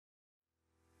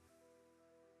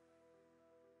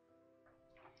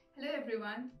Hello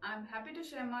everyone, I'm happy to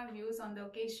share my views on the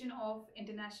occasion of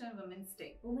International Women's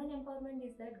Day. Women empowerment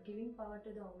is that giving power to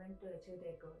the women to achieve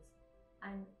their goals.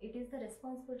 And it is the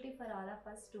responsibility for all of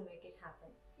us to make it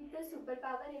happen. If the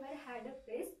superpower ever had a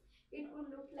face, it would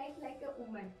look like a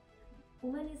woman.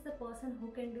 Woman is the person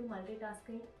who can do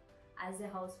multitasking as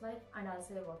a housewife and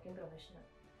also a working professional.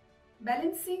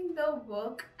 Balancing the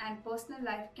work and personal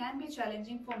life can be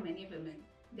challenging for many women.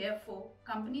 Therefore,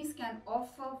 companies can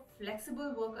offer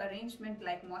flexible work arrangement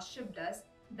like Moship does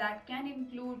that can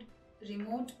include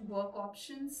remote work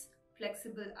options,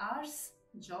 flexible hours,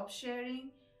 job sharing,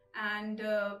 and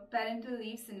parental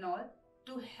leaves and all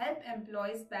to help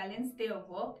employees balance their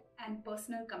work and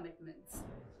personal commitments.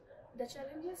 The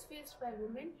challenges faced by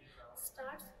women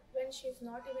starts when she is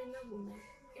not even a woman.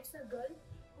 It's a girl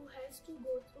who has to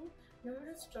go through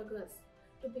numerous struggles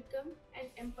to become an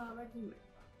empowered woman.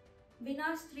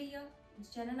 Vinasthriya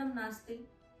Jananam Nasti,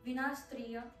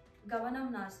 Vinasthriya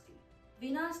Gavanam Nasti,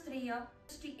 Vinasthriya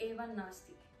Srishti Evan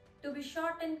Nasti. To be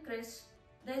short and crisp,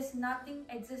 there is nothing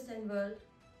exists in world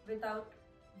without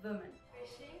women.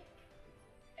 Wishing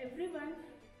everyone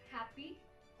happy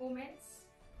Women's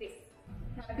Day.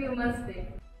 Happy Women's Day.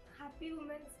 Happy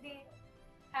Women's Day.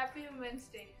 Happy Women's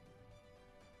Day.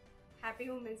 Happy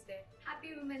Women's Day.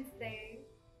 Happy Women's Day.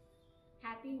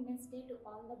 Happy Women's Day to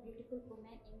all the beautiful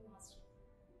women in Master.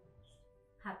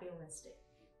 Happy Women's Day.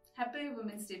 Happy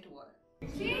Women's Day to all.